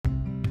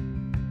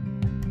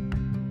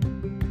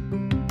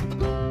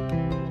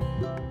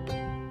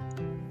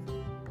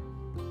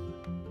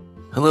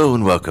Hello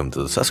and welcome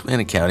to the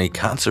Susquehanna County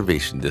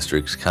Conservation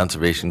District's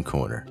Conservation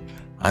Corner.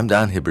 I'm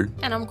Don Hibbard.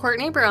 And I'm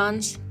Courtney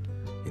Bronze.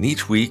 And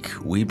each week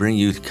we bring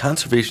you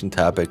conservation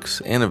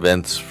topics and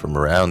events from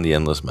around the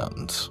Endless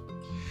Mountains.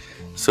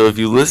 So if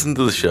you listen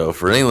to the show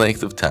for any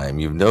length of time,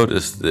 you've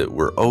noticed that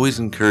we're always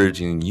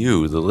encouraging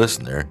you, the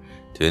listener,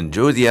 to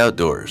enjoy the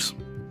outdoors.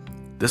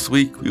 This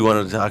week we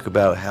wanted to talk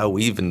about how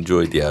we've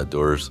enjoyed the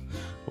outdoors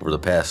over the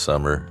past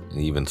summer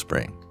and even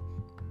spring.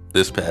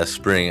 This past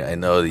spring, I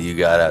know that you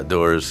got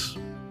outdoors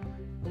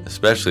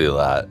especially a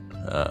lot.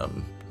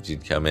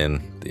 You'd come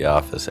in the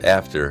office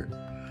after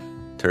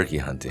turkey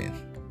hunting.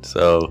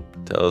 So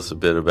tell us a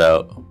bit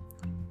about...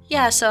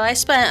 Yeah, so I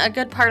spent a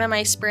good part of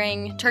my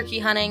spring turkey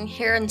hunting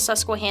here in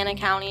Susquehanna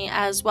County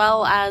as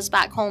well as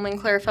back home in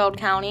Clearfield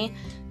County.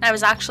 I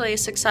was actually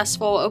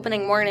successful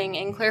opening morning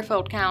in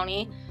Clearfield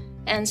County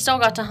and still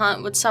got to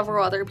hunt with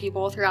several other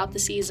people throughout the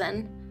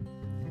season.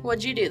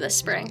 What'd you do this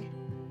spring?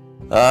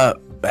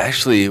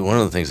 Actually, one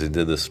of the things I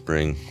did this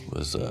spring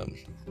was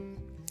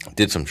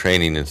did some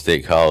training in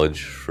State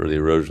College for the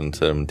erosion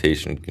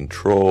sedimentation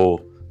control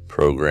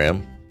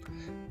program.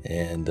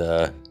 And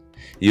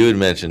you had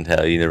mentioned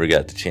how you never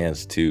got the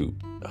chance to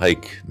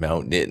hike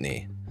Mount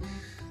Nittany.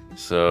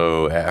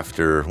 So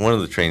after one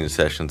of the training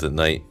sessions at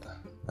night,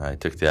 I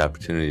took the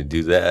opportunity to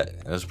do that.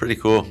 It was pretty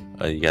cool.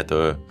 You got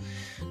to,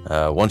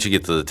 once you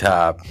get to the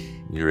top,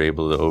 you're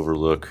able to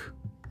overlook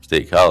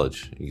State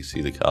College. You can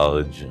see the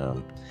college.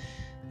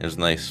 It was a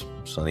nice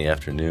sunny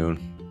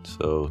afternoon,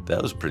 so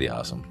that was pretty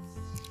awesome.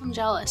 I'm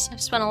jealous.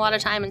 I've spent a lot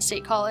of time in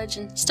State College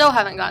and still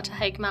haven't got to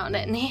hike Mount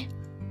Nittany.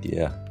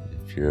 Yeah,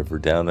 if you're ever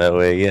down that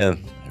way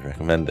again, I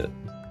recommend it.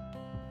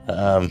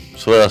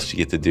 So what else did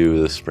you get to do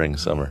this spring,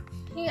 summer?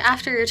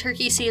 After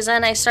turkey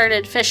season, I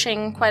started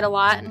fishing quite a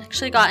lot and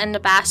actually got into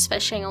bass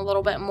fishing a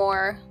little bit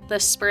more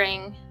this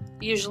spring.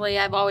 Usually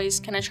I've always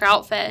kind of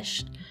trout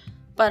fished,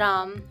 but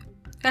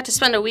got to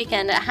spend a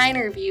weekend at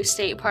Heiner View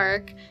State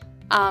Park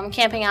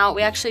camping out.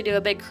 We actually do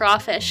a big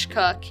crawfish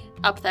cook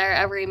up there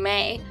every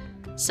May,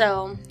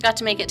 so got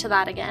to make it to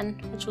that again,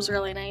 which was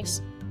really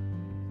nice.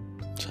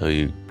 So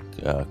you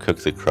cook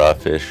the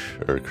crawfish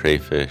or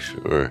crayfish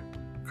or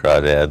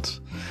crawdads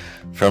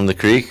from the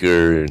creek,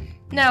 or?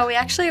 No, we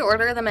actually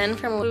order them in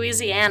from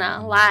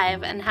Louisiana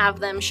live and have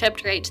them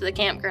shipped right to the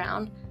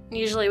campground.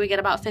 Usually we get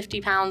about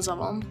 50 pounds of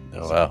them.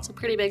 Oh, so wow. It's a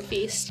pretty big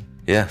feast.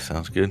 Yeah,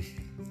 sounds good.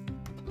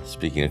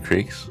 Speaking of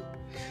creeks,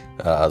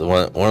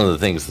 one of the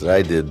things that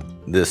I did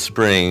this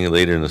spring,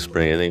 later in the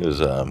spring, I think it was,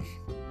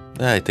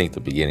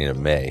 the beginning of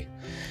May,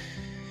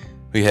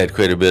 we had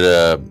quite a bit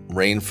of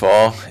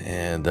rainfall,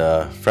 and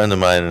a friend of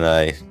mine and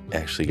I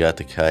actually got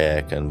to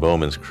kayak on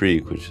Bowman's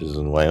Creek, which is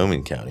in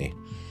Wyoming County.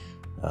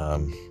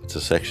 It's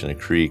a section of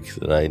creek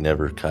that I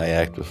never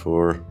kayaked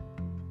before.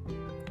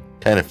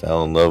 Kind of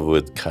fell in love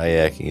with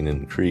kayaking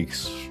in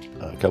creeks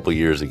a couple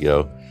years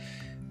ago,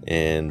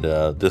 and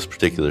this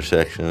particular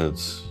section,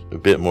 it's a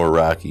bit more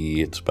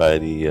rocky. It's by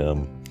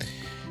the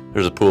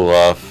there's a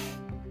pull-off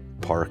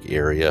park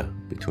area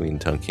between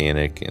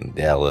Tunkhannock and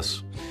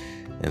Dallas,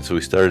 and so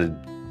we started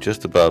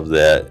just above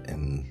that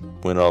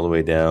and went all the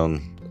way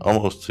down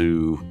almost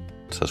to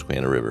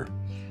Susquehanna River,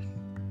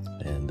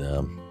 and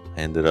I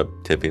ended up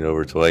tipping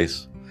over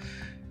twice,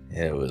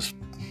 and it was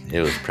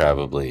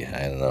probably,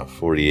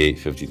 48,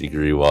 50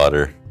 degree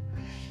water.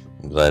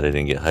 I'm glad I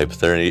didn't get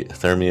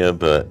hypothermia,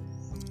 but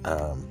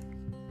I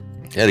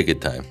had a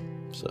good time,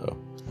 so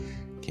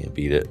can't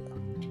beat it.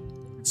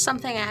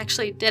 Something I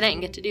actually didn't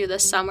get to do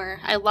this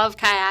summer. I love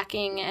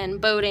kayaking and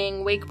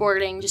boating,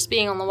 wakeboarding, just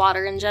being on the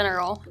water in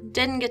general.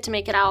 Didn't get to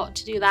make it out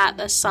to do that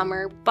this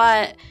summer,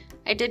 but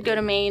I did go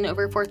to Maine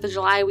over 4th of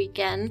July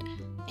weekend,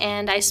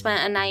 and I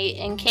spent a night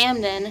in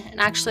Camden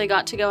and actually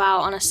got to go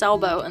out on a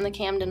sailboat in the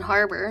Camden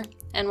Harbor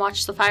and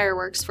watch the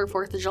fireworks for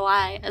 4th of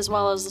July, as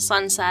well as the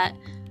sunset.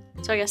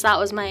 So I guess that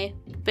was my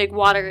big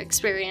water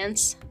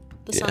experience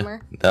this summer.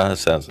 No, that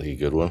sounds like a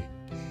good one.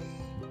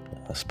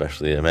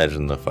 Especially, I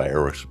imagine the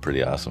fireworks were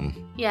pretty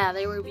awesome. Yeah,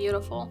 they were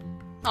beautiful.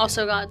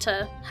 Also got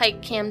to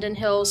hike Camden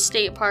Hills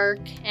State Park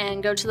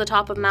and go to the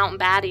top of Mount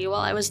Batty while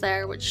I was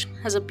there, which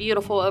has a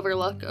beautiful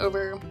overlook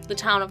over the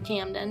town of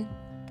Camden.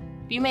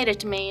 You made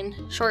it to Maine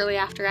shortly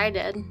after I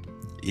did.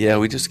 Yeah,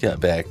 we just got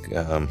back.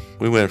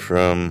 We went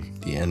from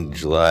the end of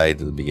July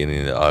to the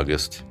beginning of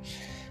August.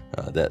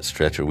 That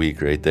stretch a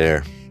week right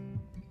there.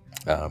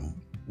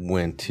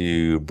 Went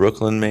to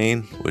Brooklyn,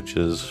 Maine, which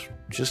is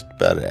just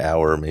about an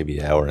hour, maybe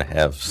an hour and a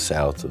half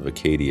south of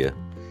Acadia,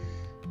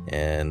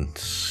 and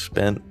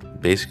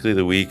spent basically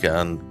the week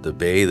on the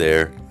bay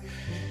there.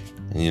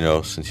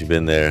 And since you've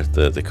been there,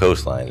 the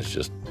coastline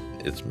is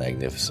it's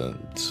magnificent.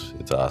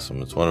 It's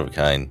awesome. It's one of a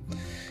kind,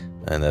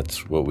 and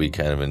that's what we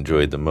kind of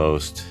enjoyed the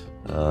most.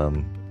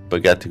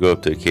 But got to go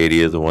up to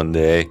Acadia the one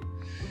day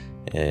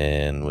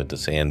and went to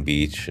Sand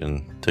Beach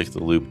and took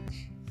the loop.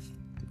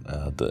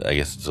 I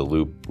guess it's a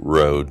loop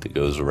road that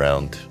goes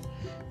around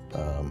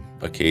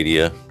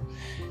Acadia,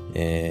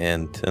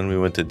 and then we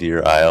went to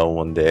Deer Isle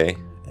one day,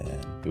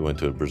 and we went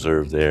to a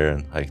preserve there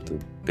and hiked a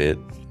bit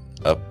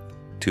up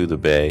to the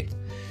bay,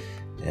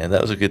 and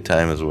that was a good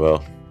time as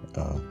well.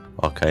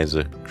 All kinds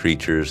of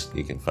creatures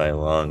you can find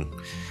along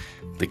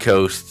the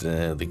coast,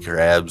 the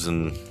crabs,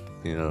 and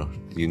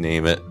you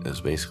name it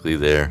is basically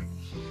there.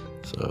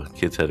 So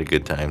kids had a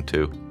good time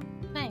too.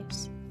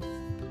 Nice.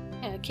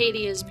 Yeah,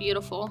 Katy is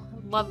beautiful.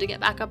 I'd love to get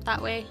back up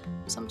that way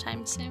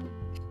sometime soon.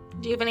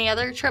 Do you have any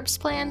other trips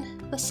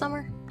planned this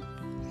summer?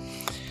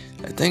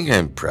 I think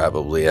I'm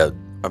probably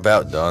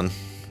about done.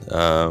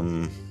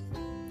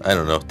 I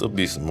don't know. There'll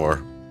be some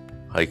more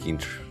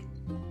hiking.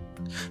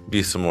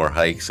 Be some more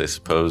hikes, I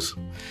suppose.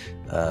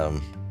 I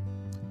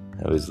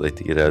always like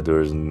to get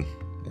outdoors and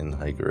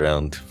hike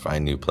around,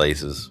 find new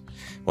places.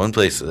 One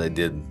place that I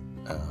did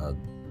I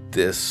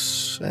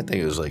think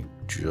it was like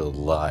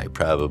July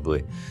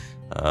probably.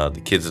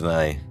 The kids and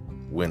I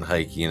went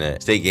hiking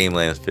at State Game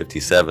Lands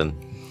 57.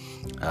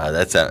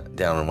 That's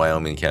down in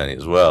Wyoming County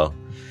as well.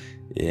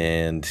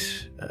 And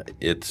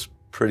it's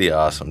pretty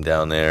awesome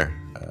down there.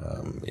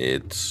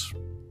 It's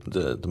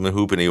the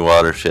Mahoopany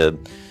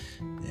watershed.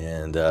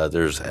 And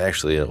there's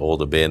actually an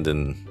old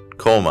abandoned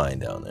coal mine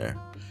down there,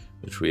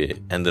 which we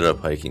ended up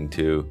hiking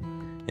to.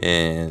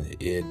 And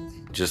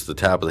just the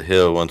top of the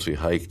hill, once we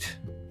hiked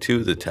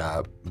to the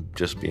top,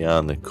 just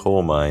beyond the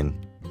coal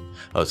mine,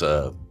 was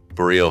a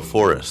boreal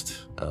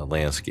forest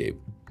landscape.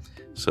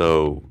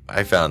 So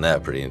I found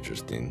that pretty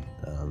interesting.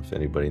 If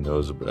anybody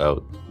knows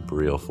about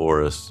boreal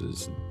forest,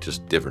 it's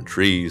just different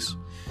trees,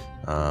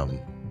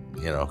 kind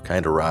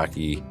of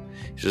rocky.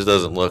 It just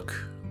doesn't look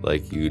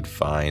like you'd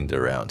find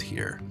around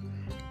here.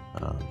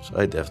 So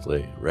I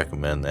definitely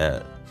recommend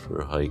that for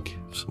a hike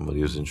if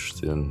somebody who's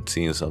interested in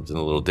seeing something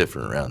a little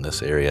different around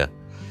this area.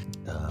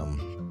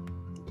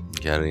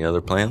 Got any other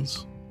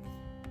plans?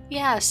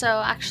 Yeah,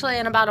 so actually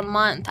in about a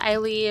month I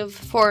leave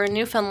for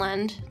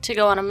Newfoundland to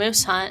go on a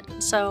moose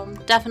hunt, so I'm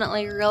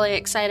definitely really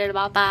excited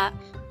about that.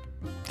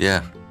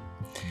 Yeah,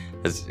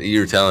 you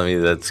were telling me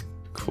that's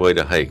quite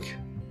a hike.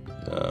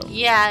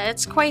 Yeah,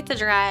 it's quite the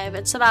drive.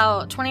 It's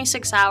about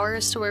 26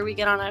 hours to where we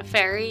get on a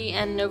ferry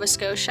in Nova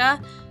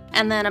Scotia,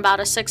 and then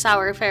about a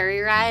 6-hour ferry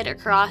ride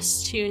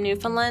across to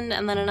Newfoundland,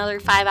 and then another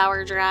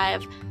 5-hour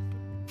drive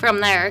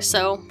from there,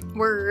 so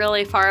we're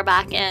really far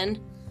back in.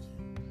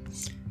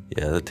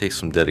 Yeah, that takes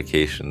some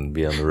dedication to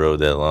be on the road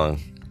that long.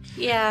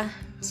 Yeah.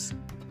 It's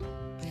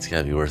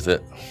gotta be worth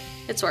it.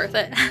 It's worth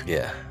it.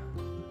 Yeah.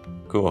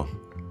 Cool.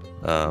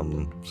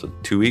 So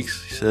 2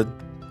 weeks, you said?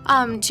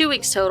 2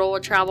 weeks total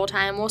with travel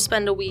time. We'll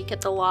spend a week at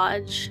the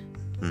lodge,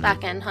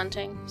 back end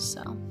hunting,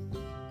 so.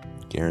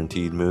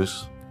 Guaranteed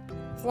moose?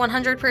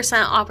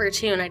 100%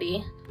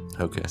 opportunity.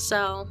 Okay.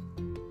 So,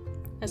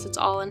 as it's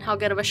all in how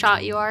good of a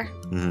shot you are.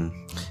 Mm-hmm.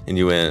 And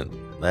you went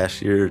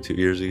last year or 2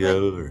 years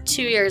ago? Or?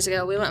 2 years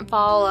ago. We went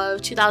fall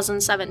of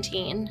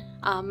 2017.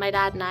 My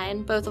dad and I,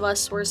 and both of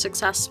us were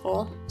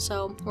successful.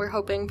 So we're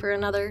hoping for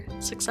another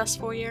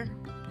successful year.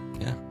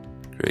 Yeah,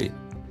 great.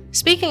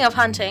 Speaking of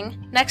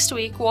hunting, next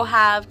week we'll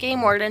have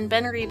Game Warden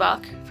Ben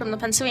Rebuck from the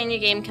Pennsylvania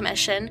Game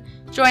Commission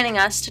joining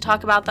us to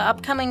talk about the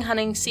upcoming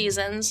hunting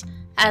seasons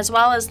as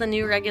well as the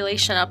new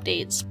regulation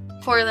updates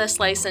for this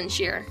license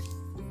year.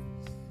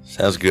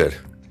 Sounds good.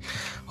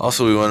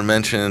 Also, we want to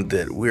mention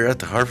that we're at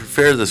the Hartford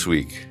Fair this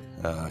week.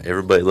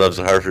 Everybody loves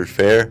the Hartford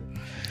Fair.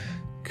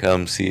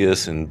 Come see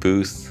us in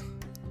booth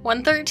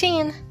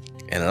 113.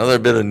 And another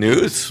bit of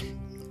news,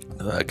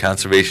 the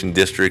Conservation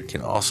District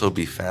can also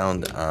be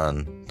found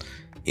on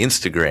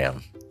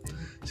Instagram.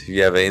 So if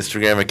you have an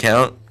Instagram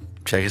account,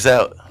 check us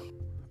out.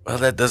 Well,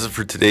 that does it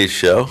for today's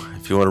show.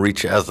 If you want to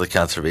reach out to the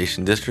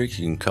Conservation District,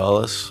 you can call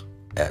us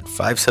at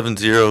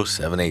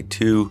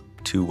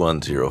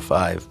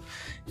 570-782-2105.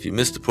 If you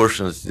missed a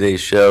portion of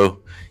today's show,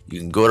 you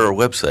can go to our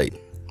website,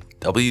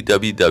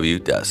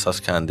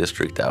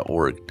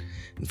 www.suscondistrict.org,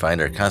 and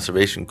find our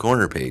Conservation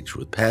Corner page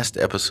with past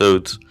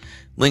episodes,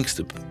 links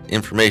to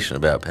information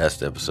about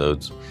past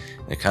episodes,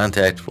 and a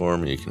contact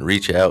form where you can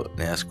reach out and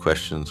ask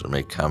questions or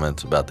make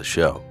comments about the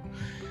show.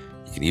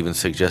 You can even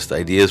suggest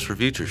ideas for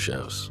future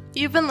shows.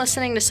 You've been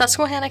listening to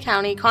Susquehanna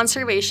County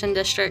Conservation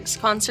District's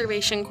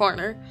Conservation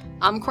Corner.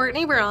 I'm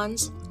Courtney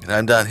Bronze. And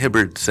I'm Don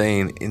Hibbert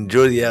saying,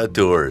 enjoy the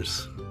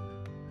outdoors.